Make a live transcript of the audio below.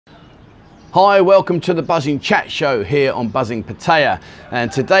Hi, welcome to the Buzzin Chat Show here on Buzzin Pattaya, and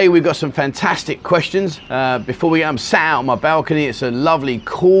today we've got some fantastic questions. Before we get, I'm sat out on my balcony. It's a lovely,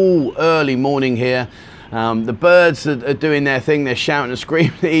 cool, early morning here. The birds are doing their thing. They're shouting and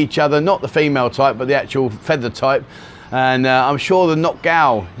screaming at each other, not the female type, but the actual feather type. And I'm sure the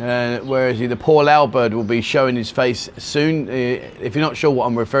knockgow, where is he? The poor owl bird will be showing his face soon. If you're not sure what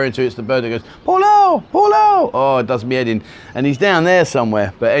I'm referring to, it's the bird that goes, poor owl, poor owl. Oh, it does me head in. And he's down there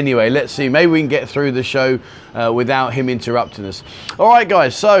somewhere. But anyway, let's see. Maybe we can get through the show without him interrupting us. All right,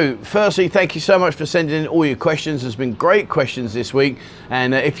 guys. So firstly, thank you so much for sending in all your questions. There's been great questions this week.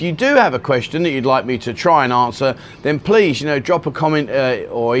 And if you do have a question that you'd like me to try and answer, then please, drop a comment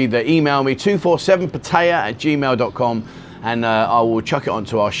or either email me 247pattaya@gmail.com. and I will chuck it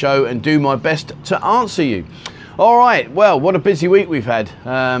onto our show and do my best to answer you. All right, well, what a busy week we've had.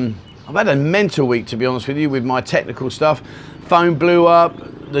 I've had a mental week, to be honest with you, with my technical stuff. Phone blew up.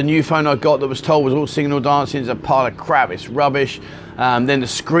 The new phone I got that was told was all singing or dancing is a pile of crap. It's rubbish. Then the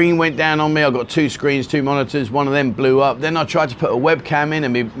screen went down on me. I've got two screens, two monitors. One of them blew up. Then I tried to put a webcam in,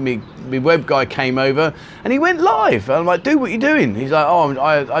 and my web guy came over, and he went live. I'm like, dude, what are you doing? He's like, oh,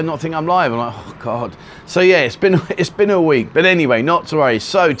 I not think I'm live. I'm like, oh God. So yeah, it's been a week. But anyway, not to worry.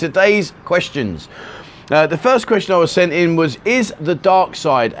 So today's questions. The first question I was sent in was, is the dark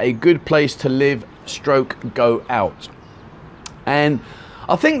side a good place to live stroke go out? And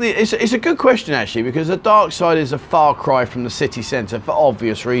I think it's a good question, actually, because the dark side is a far cry from the city centre for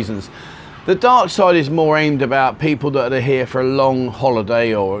obvious reasons. The dark side is more aimed about people that are here for a long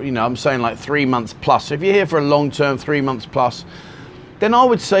holiday, or, I'm saying like 3 months plus. So if you're here for a long term, 3 months plus, then I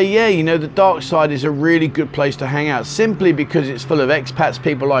would say, yeah, the dark side is a really good place to hang out, simply because it's full of expats,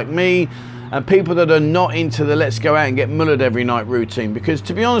 people like me, and people that are not into the let's go out and get mullered every night routine. Because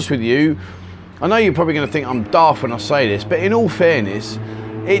to be honest with you, I know you're probably going to think I'm daft when I say this, but in all fairness,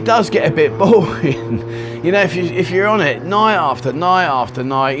 it does get a bit boring. If you're on it night after night after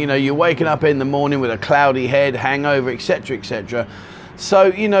night, you're waking up in the morning with a cloudy head, hangover, etc., etc.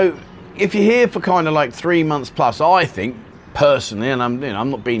 So, if you're here for kind of like 3 months plus, I think personally, and I'm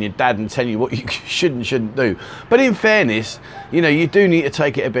not being your dad and telling you what you should and shouldn't do, but in fairness, you do need to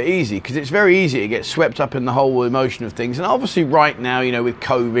take it a bit easy, because it's very easy to get swept up in the whole emotion of things. And obviously right now, with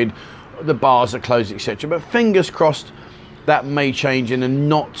COVID, the bars are closed, etc. But fingers crossed, that may change in a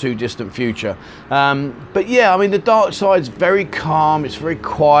not too distant future. But yeah, the dark side's very calm, it's very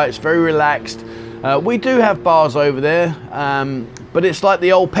quiet, it's very relaxed. We do have bars over there, but it's like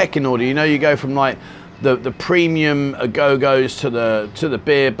the old pecking order. You go from like the premium go-go's to the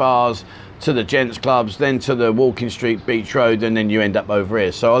beer bars, to the gents clubs, then to the walking street beach road, and then you end up over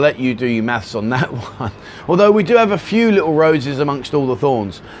here. So I'll let you do your maths on that one. Although we do have a few little roses amongst all the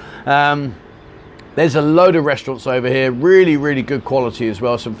thorns. There's a load of restaurants over here, really, really good quality as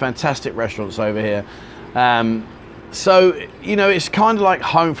well. Some fantastic restaurants over here. So, it's kind of like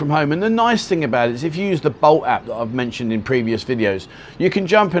home from home. And the nice thing about it is, if you use the Bolt app that I've mentioned in previous videos, you can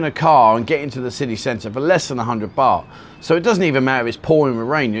jump in a car and get into the city centre for less than 100 baht. So it doesn't even matter if it's pouring with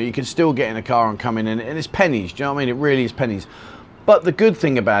rain, you can still get in a car and come in, and it's pennies. Do you know what I mean? It really is pennies. But the good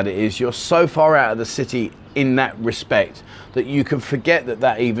thing about it is you're so far out of the city in that respect that you can forget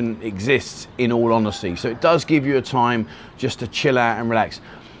that even exists, in all honesty. So it does give you a time just to chill out and relax.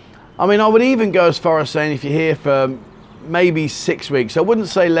 I would even go as far as saying, if you're here for maybe 6 weeks, I wouldn't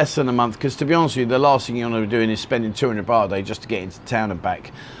say less than a month, because to be honest with you, the last thing you want to be doing is spending 200 baht a day just to get into town and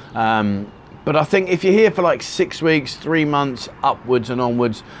back. But I think if you're here for like 6 weeks, 3 months upwards and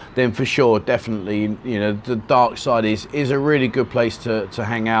onwards, then for sure, definitely, the dark side is a really good place to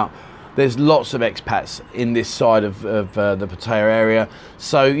hang out. There's lots of expats in this side of the Pattaya area.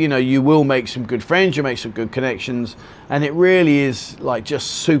 So, you will make some good friends, you'll make some good connections, and it really is like just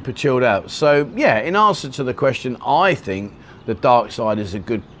super chilled out. So yeah, in answer to the question, I think the dark side is a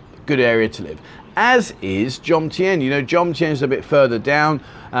good area to live. As is Jomtien. Jomtien is a bit further down.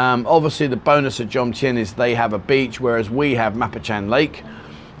 Obviously the bonus of Jomtien is they have a beach, whereas we have Mapachan Lake.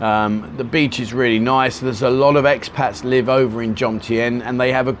 The beach is really nice. There's a lot of expats live over in Jomtien, and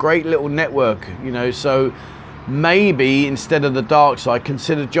they have a great little network, so maybe instead of the dark side,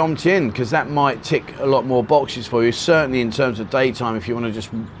 consider Jomtien, because that might tick a lot more boxes for you, certainly in terms of daytime. If you want to just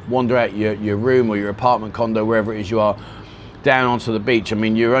wander out your room or your apartment condo, wherever it is you are, down onto the beach,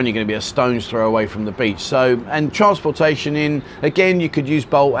 you're only going to be a stone's throw away from the beach. So, and transportation in, again, you could use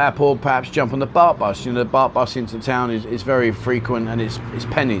Bolt app, or perhaps jump on the Baht bus. The Baht bus into town is very frequent, and it's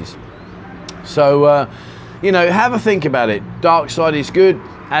pennies. So, have a think about it. Dark side is good,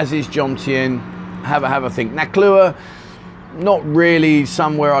 as is Jomtien. Have a think. Naklua, not really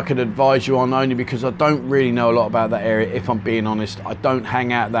somewhere I could advise you on, only because I don't really know a lot about that area, if I'm being honest. I don't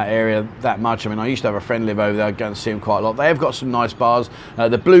hang out that area that much. I mean, I used to have a friend live over there. I'd go and see him quite a lot. They have got some nice bars.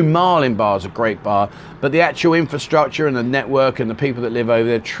 The Blue Marlin bar is a great bar, but the actual infrastructure and the network and the people that live over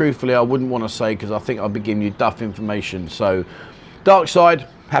there, truthfully, I wouldn't want to say, because I think I'd be giving you duff information. So Darkside,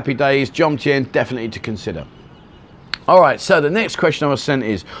 happy days. Jomtien, definitely to consider. All right, so the next question I was sent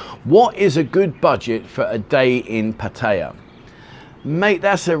is, what is a good budget for a day in Pattaya? Mate,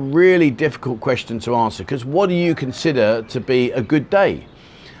 that's a really difficult question to answer, because what do you consider to be a good day?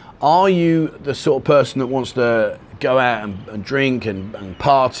 Are you the sort of person that wants to go out and drink and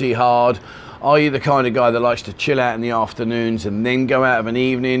party hard? Are you the kind of guy that likes to chill out in the afternoons and then go out of an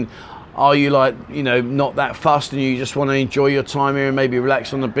evening? Are you like, you know, not that fussed and you just want to enjoy your time here and maybe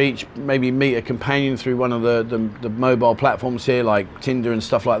relax on the beach, maybe meet a companion through one of the mobile platforms here like Tinder and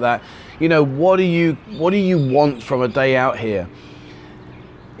stuff like that? You know, what do you want from a day out here?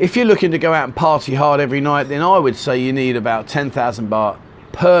 If you're looking to go out and party hard every night, then I would say you need about 10,000 baht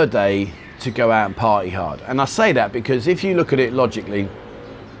per day to go out and party hard. And I say that because if you look at it logically,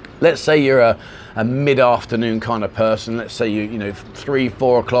 let's say you're a mid-afternoon kind of person. Let's say you know 3,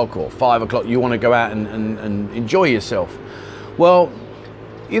 4 o'clock or 5 o'clock, you want to go out and enjoy yourself. Well,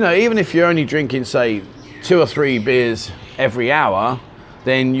 you know, even if you're only drinking, say, 2 or 3 beers every hour,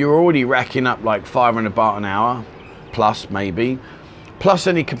 then you're already racking up like 500 baht an hour, plus maybe, plus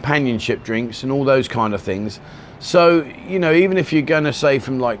any companionship drinks and all those kind of things. So, you know, even if you're going to say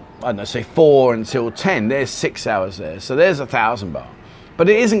from like, I don't know, say 4 until 10, there's 6 hours there. So there's 1,000 baht. But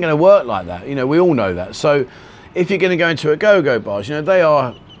it isn't going to work like that. You know, we all know that. So if you're going to go into a go-go bars, you know, they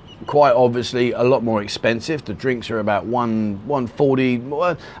are quite obviously a lot more expensive. The drinks are about 140.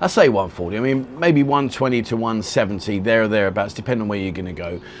 Well, I say 140. I mean, maybe 120 to 170, there or thereabouts, depending on where you're going to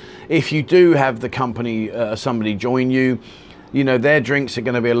go. If you do have the company, somebody join you, you know, their drinks are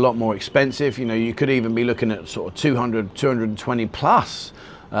going to be a lot more expensive. You know, you could even be looking at sort of 200, 220 plus.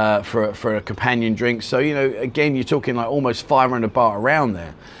 For a companion drink. So, you know, again, you're talking like almost 500 baht around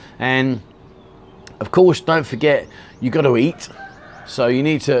there. And of course, don't forget, you got to eat. So you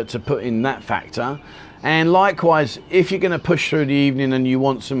need to put in that factor. And likewise, if you're going to push through the evening and you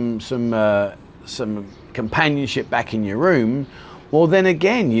want some companionship back in your room, well, then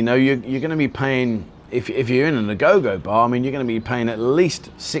again, you know, you're going to be paying, if you're in a go-go bar, I mean, you're going to be paying at least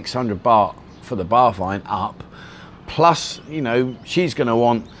 600 baht for the bar fine up. Plus, you know, she's going to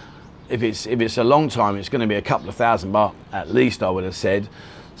want, if it's a long time, it's going to be a couple of thousand baht at least, I would have said.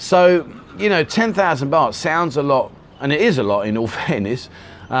 So, you know, 10,000 baht sounds a lot, and it is a lot in all fairness,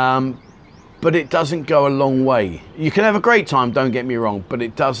 but it doesn't go a long way. You can have a great time, don't get me wrong, but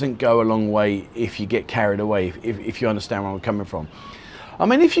it doesn't go a long way if you get carried away, if you understand where I'm coming from. I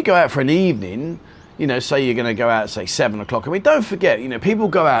mean, if you go out for an evening, you know, say you're going to go out at, say, 7 o'clock. I mean, don't forget, you know, people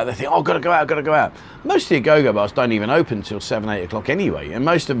go out, they think, oh, got to go out. Most of the go-go bars don't even open until 7, 8 o'clock anyway. And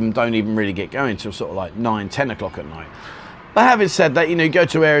most of them don't even really get going until sort of like 9, 10 o'clock at night. But having said that, you know, you go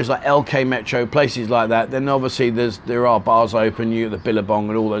to areas like LK Metro, places like that, then obviously there are bars open, you get the Billabong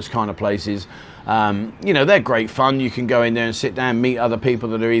and all those kind of places. You know, they're great fun. You can go in there and sit down, meet other people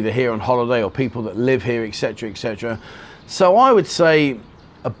that are either here on holiday or people that live here, etc., etc. So I would say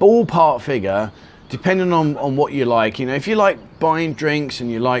a ballpark figure, depending on what you like. You know, if you like buying drinks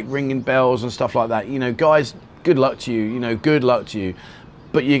and you like ringing bells and stuff like that, you know, guys, good luck to you, you know, good luck to you.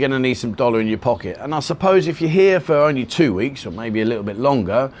 But you're going to need some dollar in your pocket. And I suppose if you're here for only 2 weeks or maybe a little bit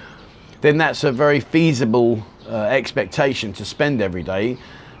longer, then that's a very feasible expectation to spend every day.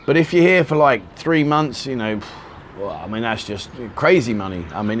 But if you're here for like 3 months, you know, well, I mean, that's just crazy money.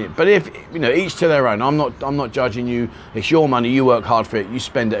 I mean, but if, you know, each to their own. I'm not judging you. It's your money. You work hard for it. You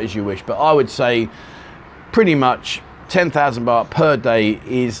spend it as you wish. But I would say pretty much 10,000 baht per day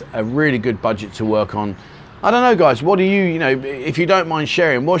is a really good budget to work on. I don't know, guys. What do you know, if you don't mind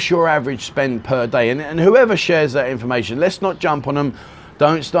sharing, what's your average spend per day? And whoever shares that information, let's not jump on them.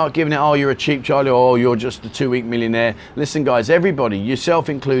 Don't start giving it, oh, you're a cheap Charlie, or oh, you're just a 2-week millionaire. Listen, guys, everybody, yourself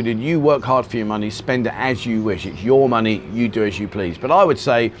included, you work hard for your money, spend it as you wish. It's your money, you do as you please. But I would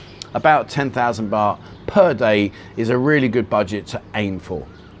say about 10,000 baht per day is a really good budget to aim for.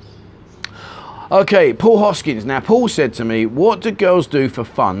 Okay, Paul Hoskins. Now, Paul said to me, what do girls do for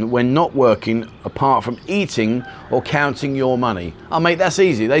fun when not working apart from eating or counting your money? Oh, mate, that's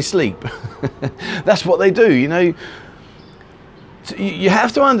easy. They sleep. That's what they do, you know. So you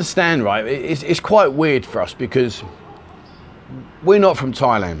have to understand, right, it's quite weird for us because we're not from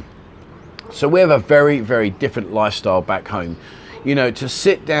Thailand. So we have a very, very different lifestyle back home. you know, to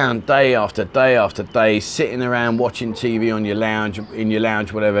sit down day after day after day, sitting around watching TV on your lounge, in your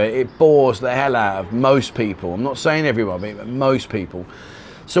lounge, whatever, it bores the hell out of most people. I'm not saying everybody, but most people.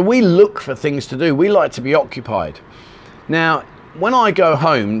 So we look for things to do. We like to be occupied. Now, when I go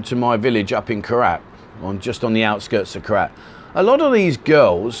home to my village up in Korat, just on the outskirts of Korat, a lot of these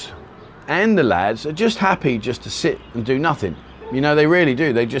girls and the lads are just happy just to sit and do nothing. You know, they really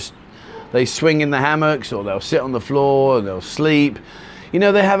do. They swing in the hammocks, or they'll sit on the floor, or they'll sleep. You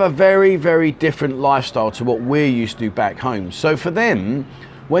know, they have a very, very different lifestyle to what we're used to back home. So for them,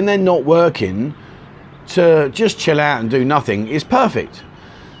 when they're not working, to just chill out and do nothing is perfect.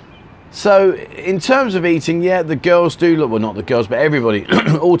 So in terms of eating, yeah, the girls do look, well, not the girls, but everybody,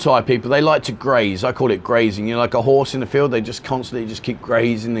 all Thai people, they like to graze. I call it grazing. You know, like a horse in the field, they just constantly just keep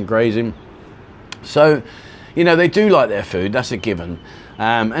grazing and grazing. So, you know, they do like their food, that's a given.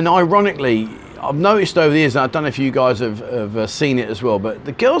 And ironically, I've noticed over the years, and I don't know if you guys have seen it as well, but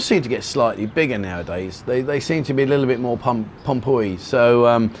the girls seem to get slightly bigger nowadays. They seem to be a little bit more pompous. So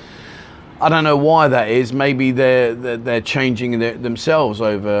I don't know why that is. Maybe they're changing themselves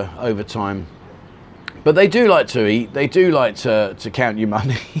over time. But they do like to eat. They do like to count your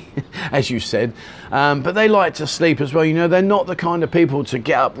money, as you said. But they like to sleep as well. You know, they're not the kind of people to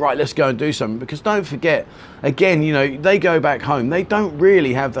get up, right, let's go and do something. Because don't forget, again, you know, they go back home. They don't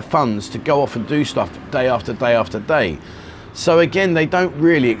really have the funds to go off and do stuff day after day after day. So again, they don't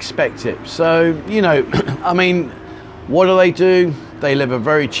really expect it. So, you know, I mean, what do? They live a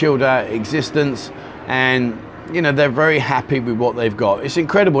very chilled out existence, and you know, they're very happy with what they've got. It's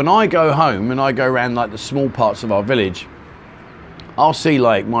incredible. When I go home and I go around like the small parts of our village, I'll see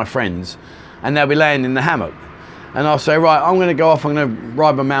like my friends and they'll be laying in the hammock, and I'll say, right, I'm going to go off, I'm going to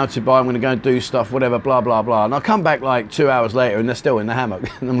ride my mountain bike, I'm going to go and do stuff, whatever, blah, blah, blah. And I'll come back like 2 hours later and they're still in the hammock.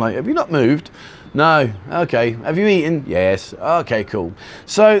 And I'm like, have you not moved? No. Okay. Have you eaten? Yes. Okay, cool.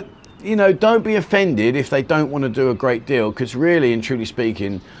 So, you know, don't be offended if they don't want to do a great deal, because really and truly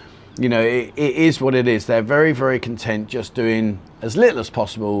speaking, you know, it is what it is. They're very, very content just doing as little as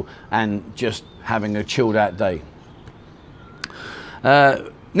possible and just having a chilled out day.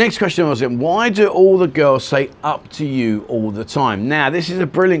 Next question was, why do all the girls say up to you all the time? Now, this is a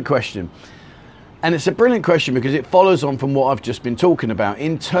brilliant question. And it's a brilliant question because it follows on from what I've just been talking about,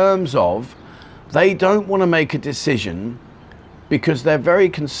 in terms of they don't want to make a decision because they're very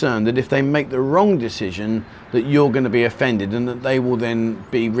concerned that if they make the wrong decision, that you're going to be offended and that they will then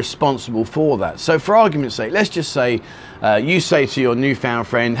be responsible for that. So for argument's sake, let's just say you say to your newfound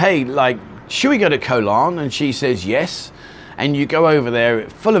friend, hey, like, should we go to Koh Larn? And she says yes. And you go over there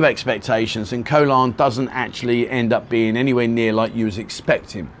full of expectations, and Koh Larn doesn't actually end up being anywhere near like you was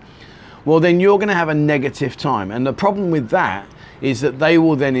expecting. Well, then you're going to have a negative time. And the problem with that is that they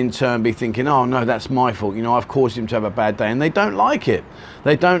will then in turn be thinking, oh no, that's my fault, you know, I've caused him to have a bad day, and they don't like it.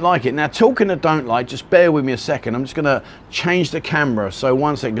 They don't like it. Now, talking of don't like, just bear with me a second. I'm just going to change the camera. So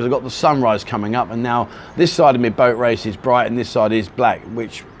one second, because I've got the sunrise coming up, and now this side of my boat race is bright and this side is black,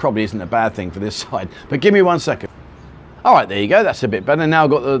 which probably isn't a bad thing for this side. But give me 1 second. All right, there you go. That's a bit better. Now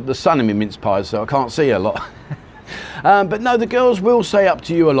I've got the sun in my mince pies, so I can't see a lot. But no, the girls will say up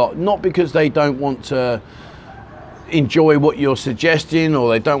to you a lot, not because they don't want to enjoy what you're suggesting or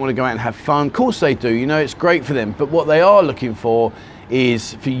they don't want to go out and have fun. Of course they do, you know, it's great for them. But what they are looking for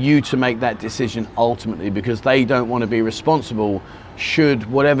is for you to make that decision ultimately, because they don't want to be responsible should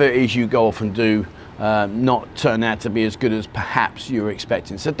whatever it is you go off and do not turn out to be as good as perhaps you were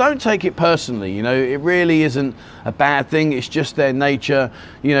expecting. So don't take it personally, you know, it really isn't a bad thing. It's just their nature.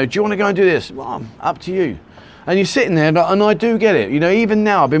 You know, do you want to go and do this? Well, up to you. And you're sitting there, and I do get it. You know, even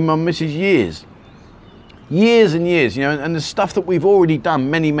now, I've been with my missus years and years, you know, and the stuff that we've already done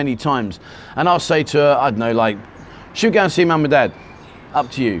many, many times. And I'll say to her, I don't know, like, should we go and see mum and dad?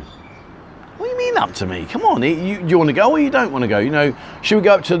 Up to you. What do you mean up to me? Come on, you want to go or you don't want to go? You know, should we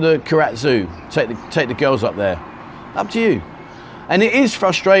go up to the Korat Zoo, take the girls up there? Up to you. And it is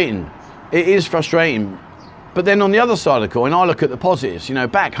frustrating. It is frustrating. But then on the other side of the coin, I look at the positives. You know,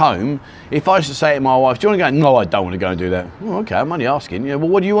 back home, if I used to say to my wife, do you want to go? No, I don't want to go and do that. Oh, okay, I'm only asking. You know, well,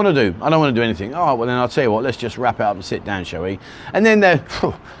 what do you want to do? I don't want to do anything. Oh, well, then I'll tell you what, let's just wrap it up and sit down, shall we? And then they're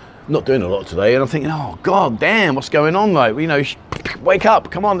not doing a lot today. And I'm thinking, oh, God damn, what's going on, mate? You know, wake up,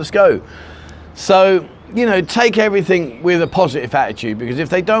 come on, let's go. So, you know, take everything with a positive attitude, because if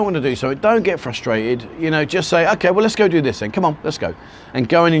they don't want to do something, don't get frustrated. You know, just say, okay, well, let's go do this then. Come on, let's go. And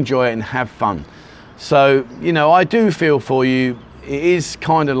go and enjoy it and have fun. So, you know, I do feel for you. It is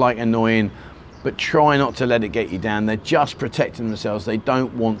kind of like annoying, but try not to let it get you down. They're just protecting themselves. They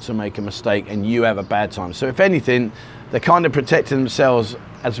don't want to make a mistake and you have a bad time. So if anything, They're kind of protecting themselves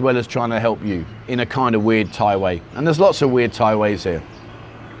as well as trying to help you in a kind of weird Thai way. And there's lots of weird Thai ways here.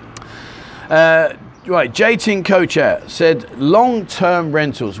 Right, JT Co-Chat said, long-term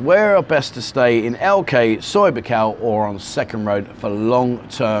rentals, where are best to stay in LK, Soi Buakhao or on Second Road for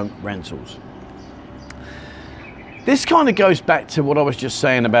long-term rentals? This kind of goes back to what I was just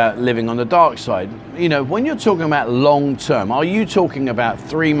saying about living on the dark side. You know, when you're talking about long-term, are you talking about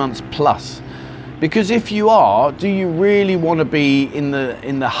 3 months plus? Because if you are, do you really want to be in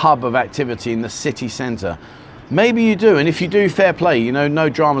the hub of activity, in the city centre? Maybe you do, and if you do, fair play, you know, no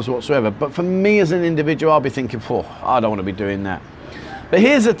dramas whatsoever. But for me as an individual, I'll be thinking, oh, I don't want to be doing that. But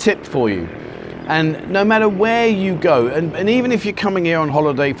here's a tip for you. And no matter where you go, and even if you're coming here on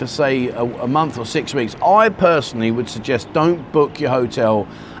holiday for, say, a month or 6 weeks, I personally would suggest don't book your hotel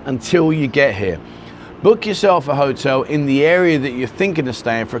until you get here. Book yourself a hotel in the area that you're thinking of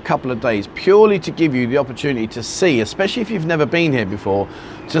staying for a couple of days, purely to give you the opportunity to see, especially if you've never been here before,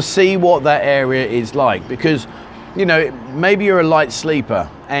 to see what that area is like. Because, you know, maybe you're a light sleeper,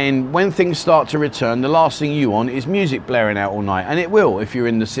 and when things start to return, the last thing you want is music blaring out all night. And it will if you're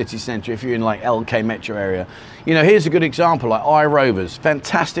in the city centre, if you're in like LK metro area. You know, here's a good example, like I Rovers,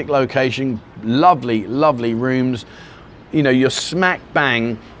 fantastic location, lovely, lovely rooms. You know, you're smack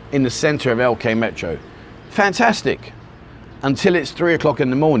bang in the centre of LK metro. Fantastic, until it's 3 o'clock in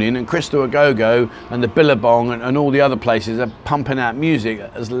the morning and Crystal A Go-Go and the Billabong and all the other places are pumping out music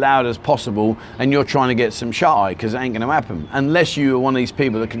as loud as possible, and you're trying to get some shut-eye, because it ain't going to happen. Unless you are one of these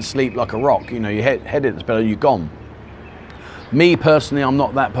people that can sleep like a rock, you know, your head hits the pillow, you're gone. Me personally, I'm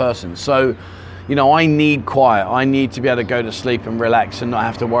not that person. So, you know, I need quiet. I need to be able to go to sleep and relax and not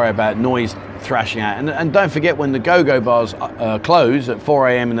have to worry about noise thrashing out. And don't forget, when the go-go bars close at 4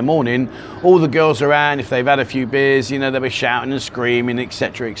 AM in the morning, all the girls around, if they've had a few beers, you know, they'll be shouting and screaming,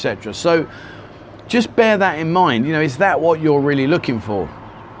 etc., etc. So just bear that in mind. You know, is that what you're really looking for?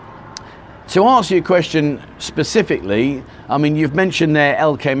 To answer your question specifically, I mean, you've mentioned there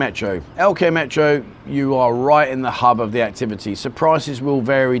LK Metro. LK Metro, you are right in the hub of the activity. So prices will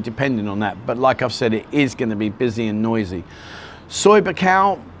vary depending on that. But like I've said, it is going to be busy and noisy. Soi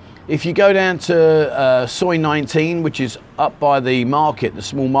Buakhao, if you go down to Soi 19, which is up by the market, the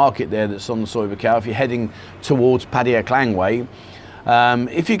small market there that's on the Soi Buakhao, if you're heading towards Pattaya Klang Way,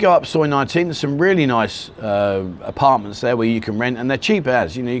 if you go up Soi 19, there's some really nice apartments there where you can rent, and they're cheap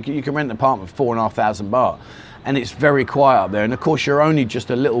as, you know, you can rent an apartment for 4,500 baht, and it's very quiet up there. And of course, you're only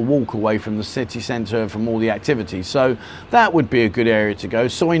just a little walk away from the city centre, from all the activities. So that would be a good area to go.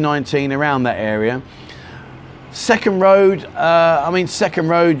 Soi 19, around that area. Second Road, I mean, Second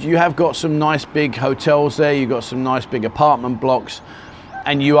Road, you have got some nice big hotels there, you've got some nice big apartment blocks,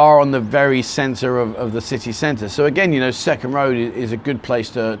 and you are on the very centre of the city centre. So again, you know, Second Road is a good place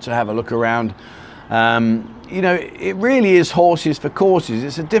to have a look around. You know, it really is horses for courses.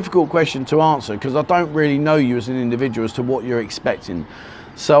 It's a difficult question to answer because I don't really know you as an individual as to what you're expecting.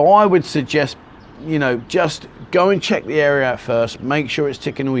 So I would suggest, you know, just go and check the area out first, make sure it's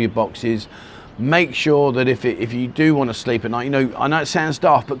ticking all your boxes. Make sure that if you do want to sleep at night, you know, I know it sounds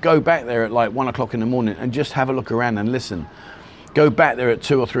daft, but go back there at like 1 o'clock in the morning and just have a look around and listen. Go back there at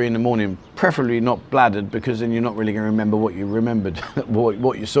 2 or 3 in the morning, preferably not bladdered, because then you're not really going to remember what you remembered,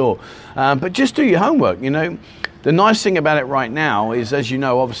 what you saw. But just do your homework, you know. The nice thing about it right now is, as you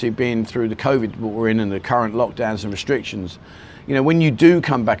know, obviously being through the COVID what we're in and the current lockdowns and restrictions, you know, when you do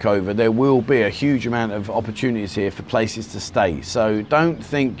come back over, there will be a huge amount of opportunities here for places to stay. So don't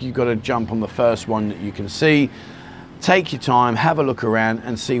think you've got to jump on the first one that you can see. Take your time, have a look around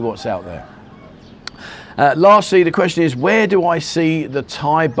and see what's out there. Lastly, the question is, where do I see the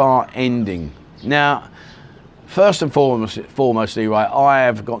Thai baht ending? Now, first and foremostly, right, I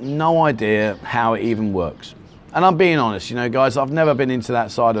have got no idea how it even works. And I'm being honest, you know, guys, I've never been into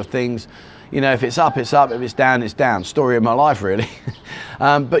that side of things. You know, if it's up, it's up. If it's down, it's down. Story of my life, really.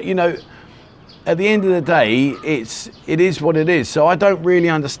 But, you know, at the end of the day, it is what it is. So I don't really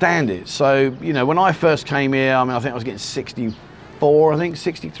understand it. So, you know, when I first came here, I mean, I think I was getting 64, I think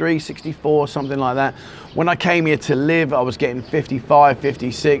 63, 64, something like that. When I came here to live, I was getting 55,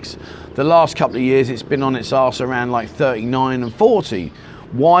 56. The last couple of years, it's been on its arse around like 39 and 40.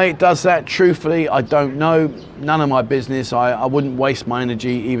 Why it does that, truthfully, I don't know. None of my business. I wouldn't waste my energy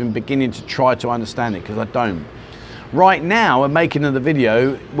even beginning to try to understand it, because I don't. Right now, I'm making the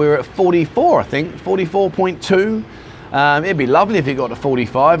video, we're at 44, I think, 44.2. It'd be lovely if it got to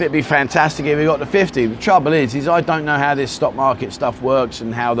 45. It'd be fantastic if it got to 50. The trouble is I don't know how this stock market stuff works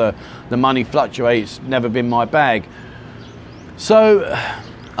and how the money fluctuates. Never been my bag. So,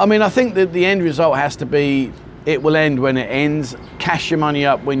 I mean, I think that the end result has to be It will end when it ends. Cash your money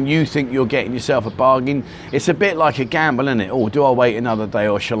up when you think you're getting yourself a bargain. It's a bit like a gamble, isn't it? Oh, do I wait another day,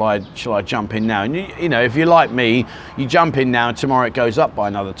 or shall I jump in now? And you know, if you're like me, you jump in now and tomorrow it goes up by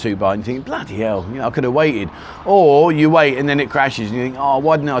another 2 baht and you think, bloody hell, you know, I could have waited. Or you wait and then it crashes and you think, oh,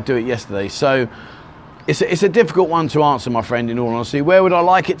 why didn't I do it yesterday? So it's a difficult one to answer, my friend, in all honesty. Where would I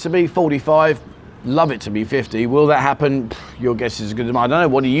like it to be? 45. Love it to be 50. Will that happen? Your guess is as good as mine. I don't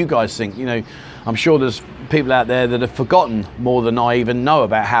know. What do you guys think? You know, I'm sure there's people out there that have forgotten more than I even know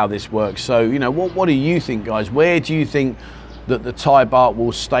about how this works. So, you know, what do you think, guys? Where do you think that the Thai baht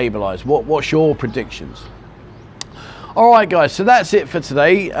will stabilize? What's your predictions? All right, guys, so that's it for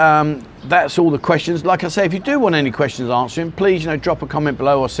today. That's all the questions. Like I say, if you do want any questions answering, please, you know, drop a comment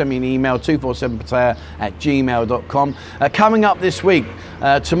below or send me an email, 247pattaya@gmail.com. Coming up this week,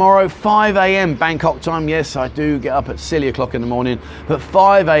 tomorrow, 5 a.m. Bangkok time. Yes, I do get up at silly o'clock in the morning, but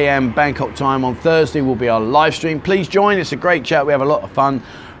 5 a.m. Bangkok time on Thursday will be our live stream. Please join. It's a great chat. We have a lot of fun.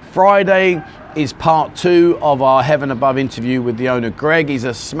 Friday is part 2 of our Heaven Above interview with the owner, Greg. He's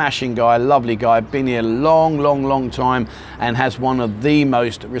a smashing guy, lovely guy, been here a long time and has one of the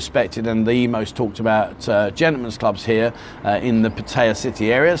most respected and the most talked about gentlemen's clubs here in the Pattaya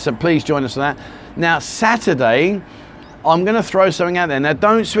City area. So please join us for that. Now, Saturday, I'm going to throw something out there. Now,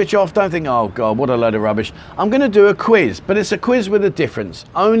 don't switch off. Don't think, oh, God, what a load of rubbish. I'm going to do a quiz, but it's a quiz with a difference.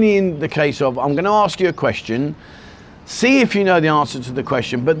 Only in the case of, I'm going to ask you a question. See if you know the answer to the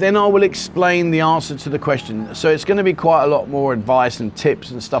question, but then I will explain the answer to the question. So it's going to be quite a lot more advice and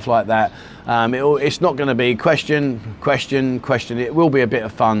tips and stuff like that. It's not going to be question. It will be a bit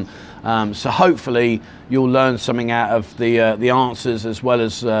of fun. So hopefully you'll learn something out of the answers, as well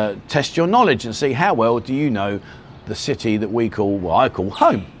as test your knowledge and see how well do you know the city that we call, well, I call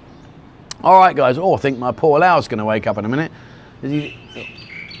home. All right, guys. Oh, I think my poor Lau's going to wake up in a minute.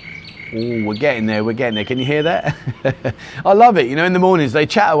 Oh, we're getting there. Can you hear that? I love it. You know, in the mornings they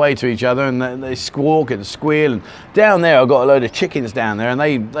chat away to each other and they squawk and squeal. And down there I've got a load of chickens down there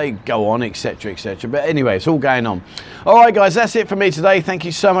and they go on, etc, etc. But anyway, it's all going on. All right, guys, that's it for me today. Thank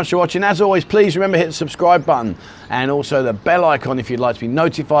you so much for watching. As always, please remember, hit the subscribe button and also the bell icon if you'd like to be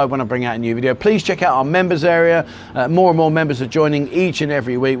notified when I bring out a new video. Please check out our members area. More and more members are joining each and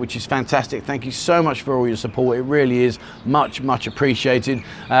every week, which is fantastic. Thank you so much for all your support. It really is much appreciated.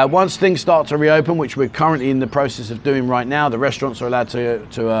 Once things start to reopen, which we're currently in the process of doing right now, the restaurants are allowed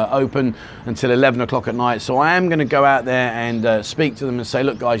to open until 11 o'clock at night. So I am going to go out there and speak to them and say,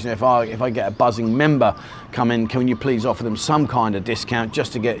 look, guys, you know, if I get a Buzzin member come in, can you please offer them some kind of discount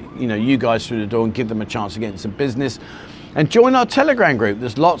just to get, you know, you guys through the door and give them a chance of getting some business. And join our Telegram group.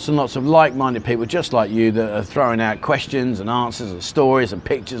 There's lots and lots of like-minded people just like you that are throwing out questions and answers and stories and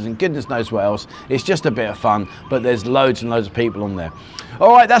pictures and goodness knows what else. It's just a bit of fun, but there's loads and loads of people on there.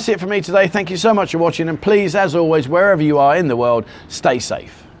 All right, that's it for me today. Thank you so much for watching, and please, as always, wherever you are in the world, stay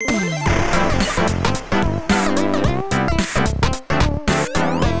safe.